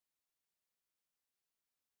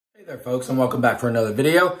Hey there folks, and welcome back for another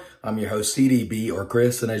video. I'm your host CDB or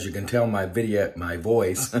Chris, and as you can tell my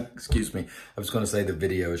voice, excuse me, I was going to say the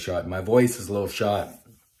video is shot. My voice is a little shot,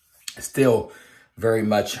 still very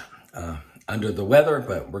much under the weather,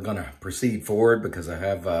 but we're going to proceed forward because I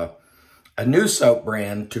have a new soap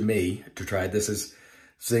brand to me to try. This is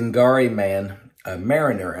Zingari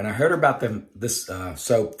Mariner, and I heard about this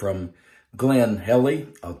soap from Glenn Helly.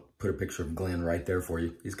 I'll put a picture of Glenn right there for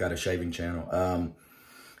you. He's got a shaving channel.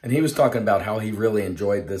 And he was talking about how he really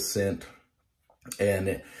enjoyed this scent.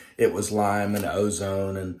 And it was lime and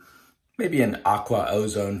ozone and maybe an aqua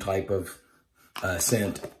ozone type of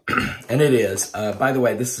scent. And it is. By the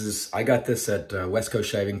way, I got this at West Coast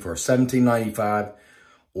Shaving for $17.95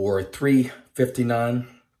 or $3.59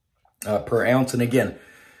 per ounce. And again,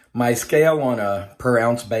 my scale on a per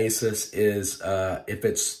ounce basis is if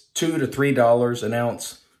it's $2 to $3 an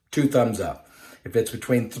ounce, 2 thumbs up. If it's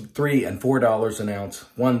between $3 and $4 an ounce,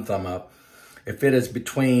 1 thumb up. If it is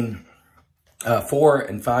between $4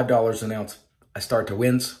 and $5 an ounce, I start to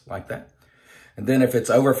wince like that. And then if it's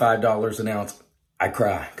over $5 an ounce, I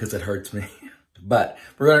cry because it hurts me. But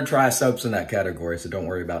we're going to try soaps in that category, so don't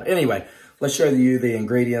worry about it. Anyway, let's show you the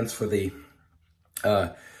ingredients for the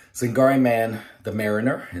Zingari the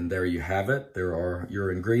Mariner. And there you have it. There are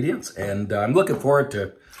your ingredients. And I'm looking forward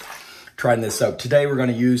to trying this soap. Today we're going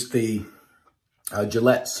to use the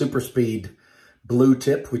Gillette Super Speed Blue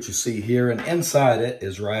Tip, which you see here, and inside it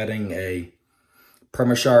is riding a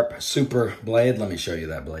Perma-Sharp Super Blade. Let me show you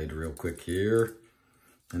that blade real quick here.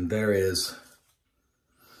 And there is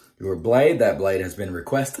your blade. That blade has been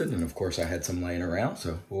requested, and of course I had some laying around,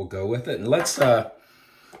 so we'll go with it. And let's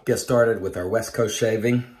get started with our West Coast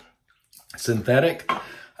Shaving Synthetic.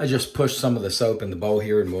 I just pushed some of the soap in the bowl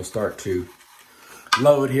here, and we'll start to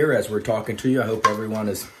load here as we're talking to you. I hope everyone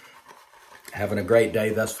is having a great day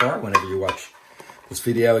thus far whenever you watch this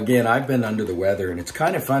video. Again, I've been under the weather, and it's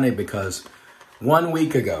kind of funny because 1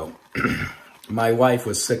 week ago, my wife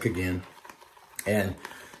was sick again, and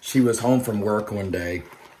she was home from work one day,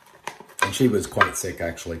 and she was quite sick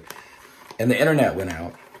actually, and the internet went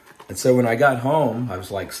out. And so when I got home, I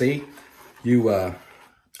was like, see, I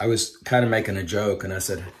was kind of making a joke, and I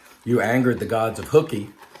said, you angered the gods of hooky.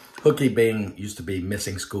 Hooky used to be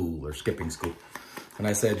missing school or skipping school. And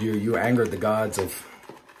I said, you angered the gods of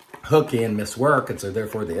hooky and missed work, and so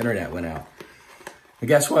therefore the internet went out. And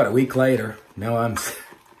guess what? A week later, now I'm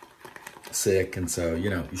sick, and so, you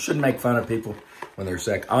know, you shouldn't make fun of people when they're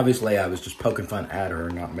sick. Obviously, I was just poking fun at her,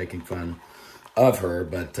 not making fun of her,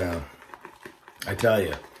 but I tell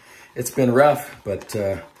you, it's been rough, but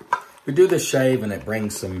we do this shave, and it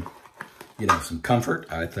brings some, you know, some comfort,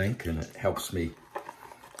 I think, and it helps me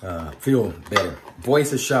feel better.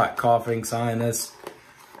 Voice is shot, coughing, sinus,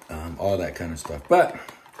 all that kind of stuff. But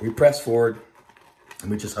we press forward, and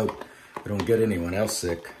we just hope we don't get anyone else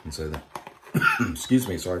sick. And so that, excuse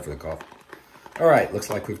me, sorry for the cough. All right, looks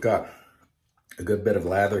like we've got a good bit of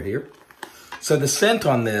lather here. So the scent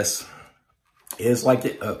on this is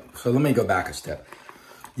like, so let me go back a step.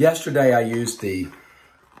 Yesterday I used the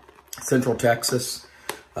Central Texas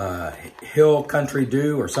Hill Country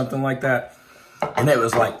Dew or something like that. And it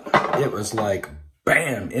was like,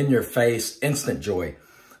 bam, in your face, instant joy.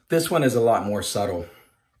 This one is a lot more subtle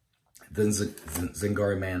than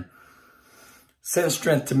Zingari. Scent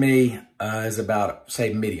strength to me is about,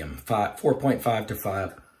 say, medium, 4.5 to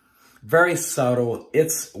 5. Very subtle.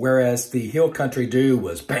 Whereas the Hill Country Dew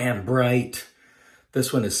was bam, bright.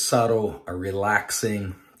 This one is subtle, a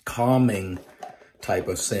relaxing, calming type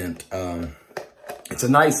of scent. It's a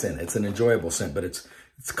nice scent. It's an enjoyable scent, but it's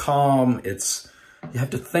calm. You have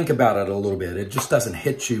to think about it a little bit. It just doesn't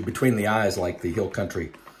hit you between the eyes like the Hill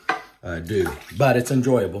Country Dew. But it's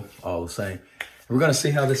enjoyable all the same. We're going to see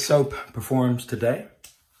how this soap performs today.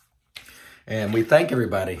 And we thank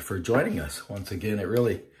everybody for joining us. Once again, it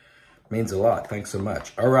really means a lot. Thanks so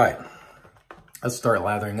much. All right. Let's start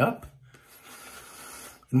lathering up.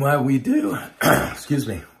 And while we do, excuse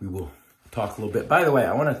me, we will talk a little bit. By the way,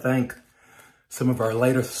 I want to thank some of our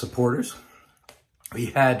latest supporters. We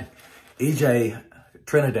had EJ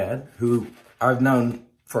Trinidad, who I've known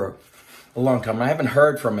for a long time. I haven't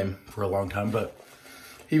heard from him for a long time, but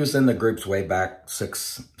he was in the groups way back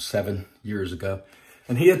 6, 7 years ago.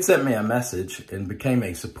 And he had sent me a message and became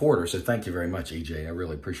a supporter. So thank you very much, EJ. I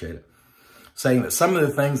really appreciate it. Saying that some of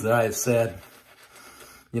the things that I had said,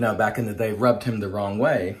 you know, back in the day rubbed him the wrong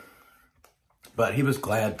way. But he was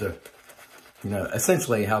glad to, you know,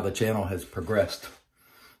 essentially how the channel has progressed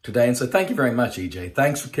today. And so thank you very much, EJ.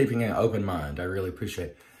 Thanks for keeping an open mind. I really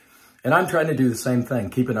appreciate it. And I'm trying to do the same thing,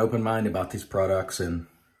 keep an open mind about these products and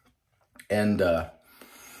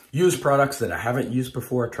use products that I haven't used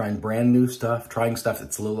before, trying brand new stuff, trying stuff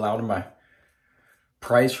that's a little out of my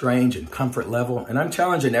price range and comfort level. And I'm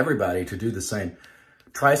challenging everybody to do the same.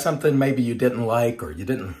 Try something maybe you didn't like or you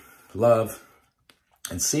didn't love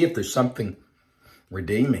and see if there's something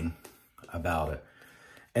redeeming about it.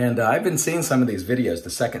 And I've been seeing some of these videos, the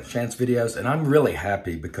second chance videos, and I'm really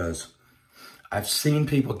happy because I've seen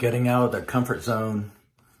people getting out of their comfort zone,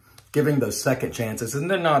 giving those second chances, and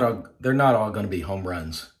they're not all going to be home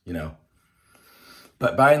runs, you know.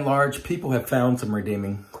 But by and large, people have found some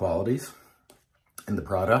redeeming qualities in the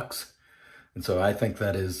products. And so I think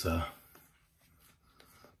that is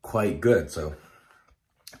quite good. So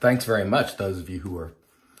thanks very much, those of you who are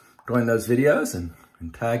doing those videos and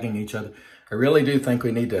tagging each other. I really do think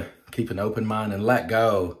we need to keep an open mind and let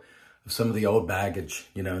go of some of the old baggage,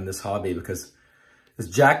 you know, in this hobby. Because as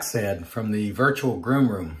Jack said from the virtual groom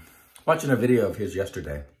room, watching a video of his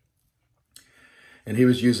yesterday, and he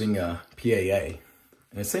was using PAA.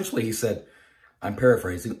 And essentially he said, I'm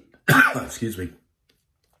paraphrasing, excuse me,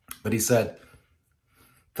 but he said,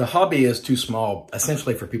 the hobby is too small,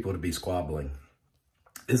 essentially, for people to be squabbling.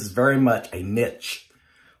 This is very much a niche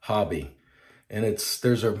hobby. And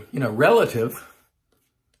there's a, you know, relative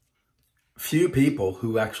few people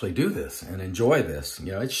who actually do this and enjoy this.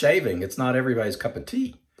 You know, it's shaving. It's not everybody's cup of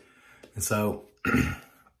tea. And so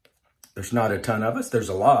there's not a ton of us. There's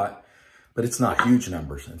a lot, but it's not huge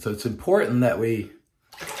numbers. And so it's important that we,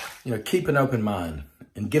 you know, keep an open mind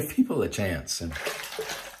and give people a chance. And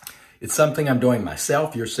it's something I'm doing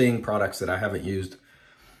myself. You're seeing products that I haven't used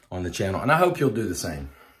on the channel, and I hope you'll do the same.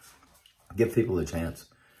 Give people a chance.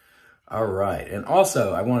 All right. And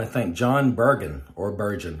also, I want to thank John Bergen, or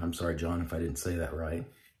Bergen. I'm sorry, John, if I didn't say that right.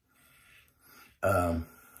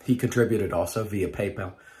 He contributed also via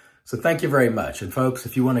PayPal. So thank you very much. And folks,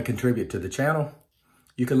 if you want to contribute to the channel,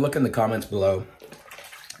 you can look in the comments below.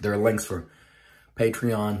 There are links for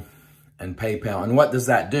Patreon and PayPal. And what does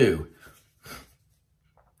that do?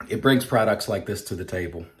 It brings products like this to the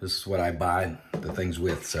table. This is what I buy the things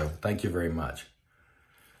with. So thank you very much.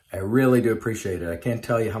 I really do appreciate it. I can't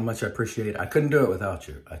tell you how much I appreciate it. I couldn't do it without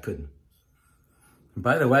you. I couldn't. And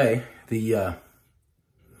by the way, the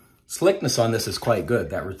slickness on this is quite good.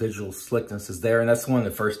 That residual slickness is there. And that's one of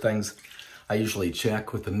the first things I usually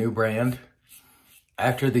check with the new brand.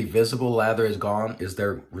 After the visible lather is gone, is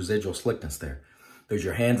there residual slickness there? Does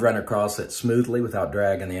your hand run across it smoothly without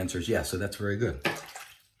drag? And the answer is yes. So that's very good.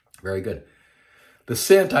 Very good. The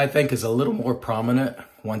scent, I think, is a little more prominent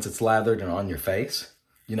once it's lathered and on your face.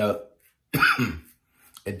 You know,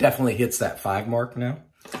 it definitely hits that 5 mark now.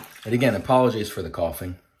 And again, apologies for the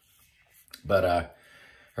coughing. But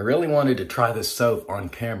I really wanted to try this soap on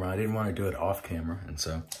camera. I didn't want to do it off camera. And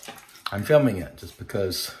so I'm filming it just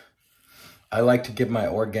because I like to give my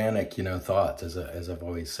organic, you know, thoughts, as I've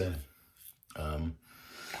always said. And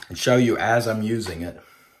show you as I'm using it.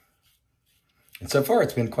 And so far,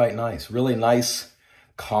 it's been quite nice. Really nice,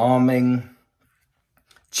 calming,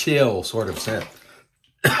 chill sort of scent.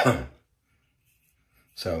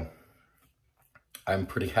 So, I'm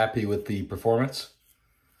pretty happy with the performance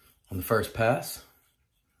on the first pass.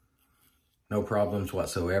 No problems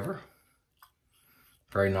whatsoever.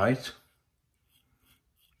 Very nice.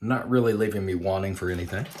 Not really leaving me wanting for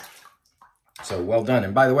anything. So, well done.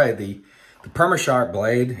 And by the way, the PermaSharp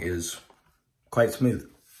blade is quite smooth.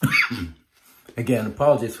 Again,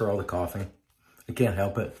 apologies for all the coughing. I can't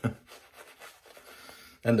help it.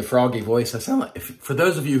 And the froggy voice. I sound like, for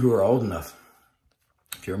those of you who are old enough,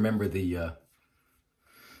 if you remember the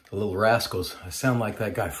Little Rascals, I sound like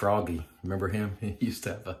that guy Froggy. Remember him? He used to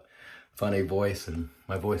have a funny voice, and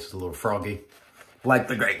my voice is a little froggy. Like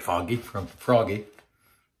the great Froggy from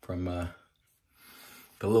the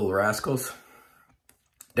Little Rascals.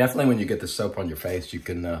 Definitely when you get the soap on your face, you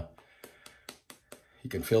can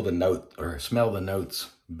feel the note or smell the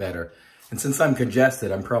notes better. And since I'm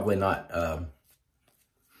congested, I'm probably not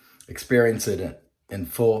experiencing it in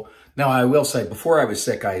full. Now, I will say, before I was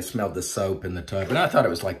sick, I smelled the soap in the tub, and I thought it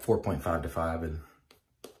was like 4.5 to 5 and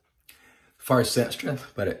as far as scent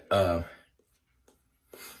strength, but it,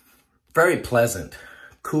 very pleasant,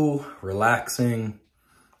 cool, relaxing,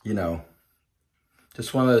 you know,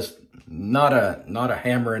 just one of those, not a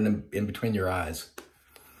hammer in between your eyes,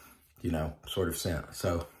 you know, sort of scent.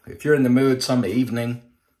 So if you're in the mood some evening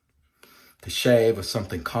to shave with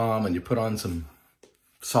something calm and you put on some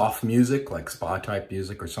soft music, like spa type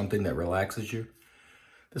music or something that relaxes you,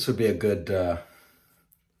 this would be a good,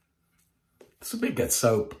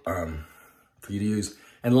 soap for you to use.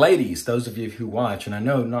 And ladies, those of you who watch, and I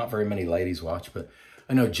know not very many ladies watch, but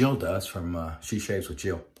I know Jill does from She Shaves with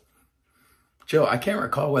Jill. Jill, I can't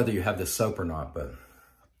recall whether you have this soap or not, but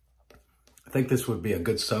I think this would be a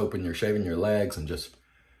good soap when you're shaving your legs and just,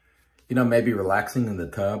 you know, maybe relaxing in the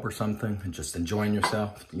tub or something and just enjoying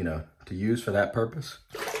yourself, you know, to use for that purpose.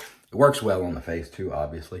 It works well on the face too,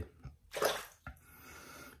 obviously.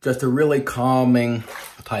 Just a really calming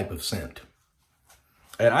type of scent.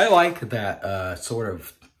 And I like that sort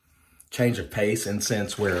of change of pace in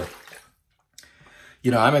scents where,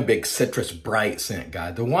 you know, I'm a big citrus bright scent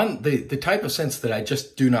guy. The type of scents that I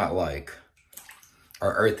just do not like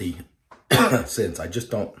are earthy scents. They just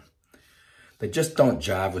don't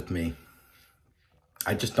jive with me.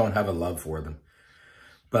 I just don't have a love for them.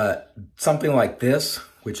 But something like this,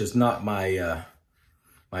 which is not my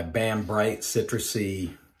my Bam Bright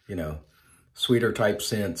citrusy, you know, sweeter type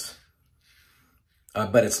scents,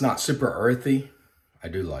 but it's not super earthy, I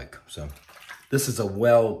do like. So this is a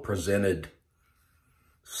well-presented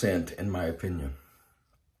scent, in my opinion.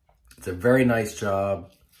 It's a very nice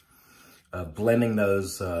job of blending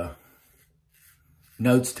those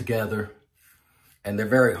notes together, and they're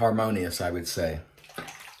very harmonious, I would say.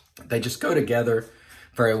 They just go together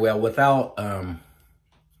very well without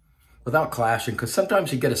clashing, because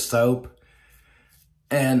sometimes you get a soap,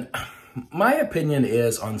 and my opinion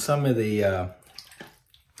is on some of the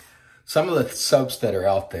soaps that are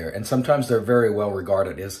out there, and sometimes they're very well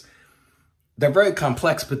regarded, is they're very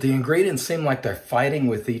complex, but the ingredients seem like they're fighting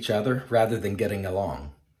with each other rather than getting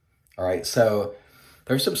along. All right, so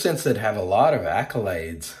there's some scents that have a lot of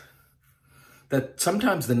accolades that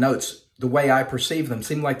sometimes the notes, the way I perceive them,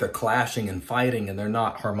 seem like they're clashing and fighting, and they're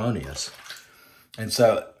not harmonious. And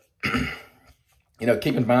so, you know,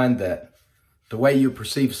 keep in mind that the way you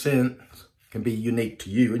perceive scents can be unique to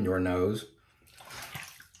you and your nose.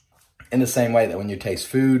 In the same way that when you taste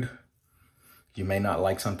food, you may not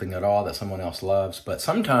like something at all that someone else loves. But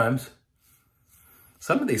sometimes,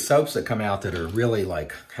 some of these soaps that come out that are really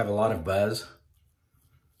like, have a lot of buzz,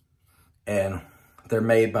 and they're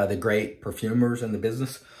made by the great perfumers in the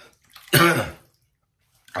business, I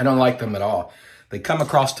don't like them at all. They come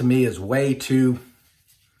across to me as way too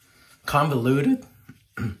convoluted,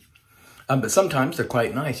 but sometimes they're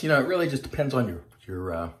quite nice. You know, it really just depends on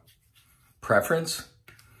your preference.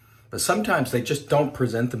 But sometimes they just don't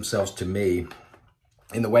present themselves to me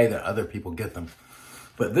in the way that other people get them.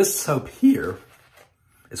 But this soap here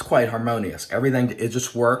is quite harmonious. Everything, it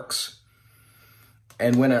just works.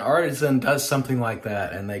 And when an artisan does something like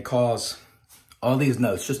that and they cause all these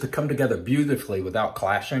notes just to come together beautifully without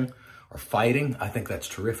clashing or fighting, I think that's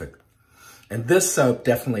terrific. And this soap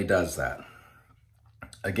definitely does that.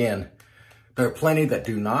 Again, there are plenty that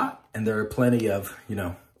do not, and there are plenty of, you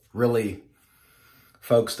know, really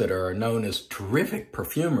folks that are known as terrific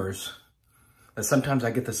perfumers, that sometimes I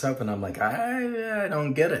get the soap and I'm like, I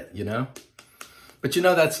don't get it, you know? But you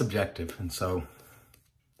know, that's subjective. And so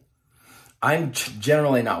I'm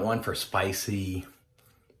generally not one for spicy,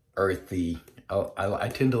 earthy. I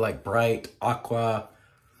tend to like bright, aqua,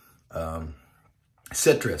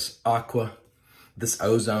 citrus, aqua, this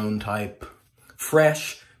ozone type,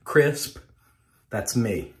 fresh, crisp. That's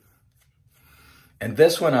me. And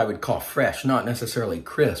this one I would call fresh, not necessarily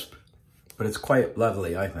crisp, but it's quite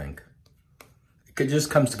lovely, I think. It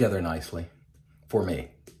just comes together nicely for me.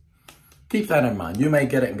 Keep that in mind. You may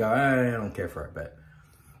get it and go, I don't care for it, but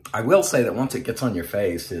I will say that once it gets on your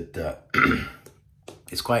face, it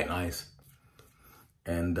it's quite nice.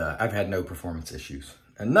 And I've had no performance issues.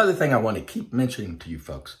 Another thing I want to keep mentioning to you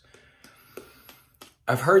folks,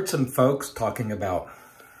 I've heard some folks talking about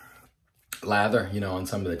lather, you know, on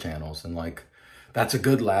some of the channels, and like, that's a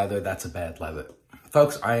good lather, that's a bad lather.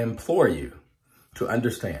 Folks, I implore you to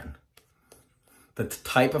understand that the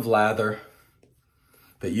type of lather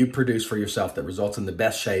that you produce for yourself that results in the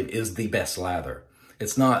best shave is the best lather.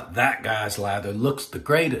 It's not that guy's lather looks the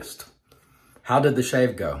greatest. How did the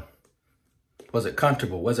shave go? Was it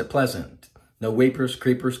comfortable? Was it pleasant? No weepers,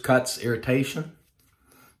 creepers, cuts, irritation?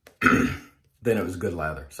 Then it was good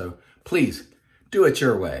lather. So please do it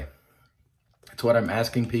your way. That's what I'm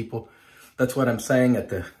asking people. That's what I'm saying at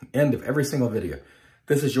the end of every single video.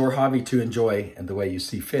 This is your hobby to enjoy and the way you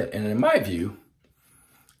see fit. And in my view,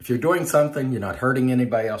 if you're doing something, you're not hurting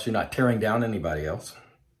anybody else, you're not tearing down anybody else,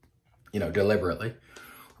 you know, deliberately,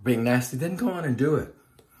 or being nasty, then go on and do it.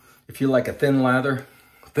 If you like a thin lather,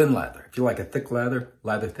 thin lather. If you like a thick lather,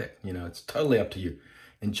 lather thick. You know, it's totally up to you.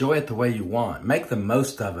 Enjoy it the way you want. Make the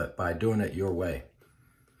most of it by doing it your way.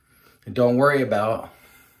 And don't worry about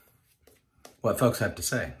what folks have to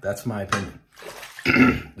say. That's my opinion.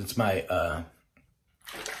 It's my,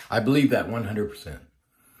 I believe that 100%.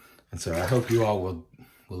 And so I hope you all will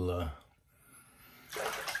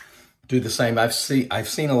do the same. I've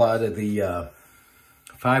seen a lot of the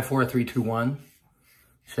 5, 4, 3, 2, 1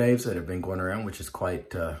 shaves that have been going around, which is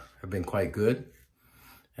have been quite good.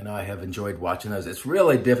 And I have enjoyed watching those. It's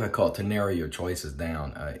really difficult to narrow your choices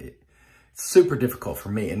down. It's super difficult for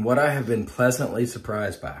me. And what I have been pleasantly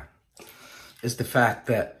surprised by is the fact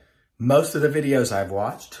that most of the videos I've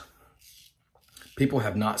watched, people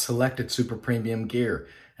have not selected super premium gear.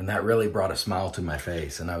 And that really brought a smile to my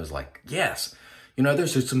face. And I was like, yes, you know,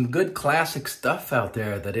 there's some good classic stuff out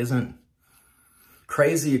there that isn't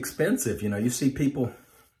crazy expensive. You know, you see people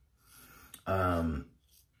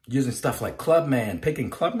using stuff like Clubman, picking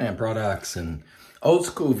Clubman products and old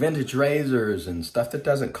school vintage razors and stuff that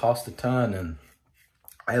doesn't cost a ton. And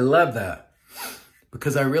I love that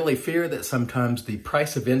because I really fear that sometimes the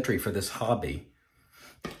price of entry for this hobby,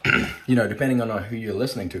 you know, depending on who you're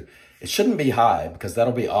listening to, it shouldn't be high because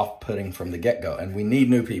that'll be off-putting from the get-go. And we need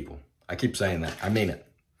new people. I keep saying that. I mean it.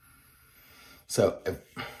 So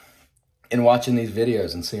in watching these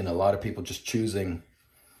videos and seeing a lot of people just choosing,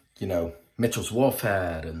 you know, Mitchell's Wolf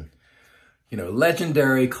Hat and, you know,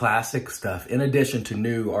 legendary classic stuff, in addition to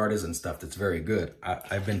new artisan stuff that's very good.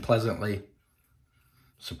 I've been pleasantly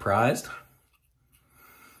surprised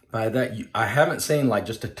by that. I haven't seen like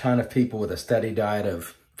just a ton of people with a steady diet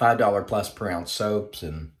of $5 plus per ounce soaps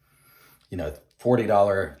and, you know, $40,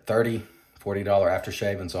 $30, $40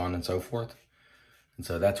 aftershave and so on and so forth. And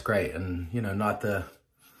so that's great. And, you know, not the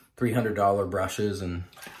 $300 brushes and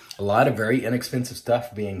a lot of very inexpensive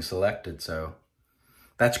stuff being selected. So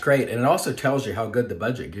that's great. And it also tells you how good the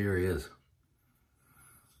budget gear is.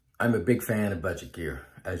 I'm a big fan of budget gear,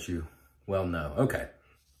 as you well know. Okay.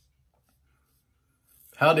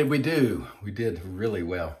 How did we do? We did really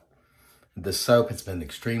well. The soap has been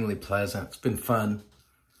extremely pleasant. It's been fun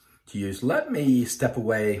to use. Let me step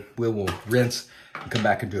away. We will rinse and come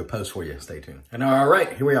back and do a post for you. Stay tuned. And all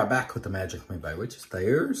right, here we are back with the Magic made by Witches.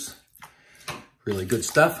 There's really good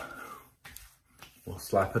stuff. We'll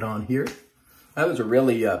slap it on here. That was a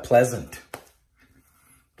really pleasant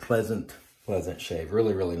shave.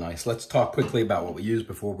 Really, really nice. Let's talk quickly about what we use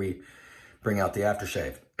before we bring out the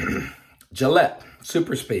aftershave. Gillette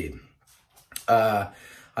Super Speed.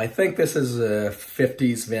 I think this is a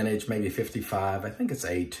 50s vintage, maybe 55. I think it's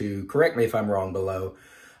A2. Correct me if I'm wrong below.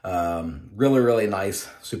 Really, really nice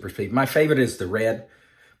Super Speed. My favorite is the red,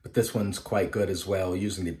 but this one's quite good as well,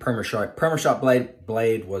 using the Perma-Sharp. Perma-Sharp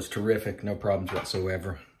blade was terrific. No problems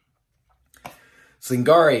whatsoever.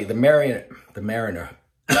 Zingari, the Mariner.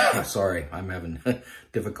 Sorry, I'm having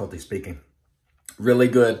difficulty speaking. Really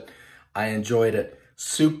good. I enjoyed it.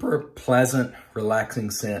 Super pleasant, relaxing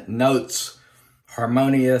scent. Notes,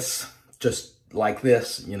 harmonious, just like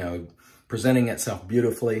this, you know, presenting itself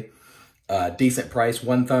beautifully. Decent price,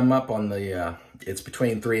 one thumb up on the, it's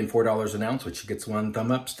between $3 and $4 an ounce, which gets one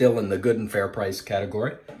thumb up. Still in the good and fair price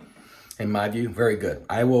category, in my view. Very good.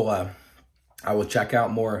 I will check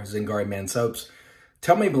out more Zingari Man soaps.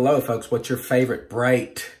 Tell me below, folks, what's your favorite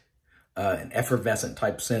bright and effervescent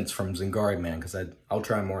type scents from Zingari Man, because I'll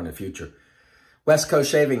try more in the future. West Coast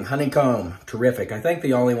Shaving, Honeycomb, terrific. I think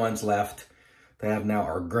the only ones left they have now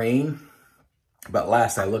are green, but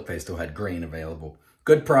last I looked, they still had green available.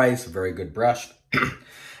 Good price, very good brush.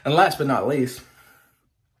 And last but not least,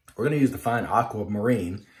 we're going to use the fine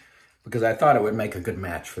Aquamarine because I thought it would make a good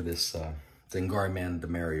match for this Zingari Man, the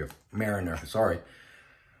Mariner. Sorry,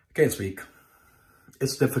 I can't speak.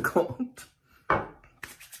 It's difficult.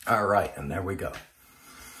 All right, and there we go.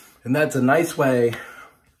 And that's a nice way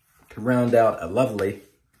to round out a lovely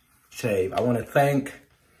shave. I want to thank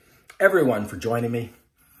everyone for joining me.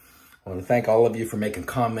 I want to thank all of you for making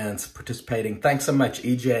comments, participating. Thanks so much,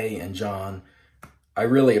 EJ and John. I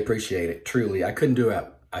really appreciate it, truly. I couldn't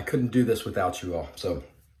do this without you all. So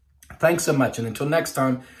thanks so much. And until next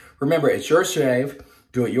time, remember, it's your shave.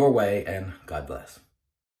 Do it your way, and God bless.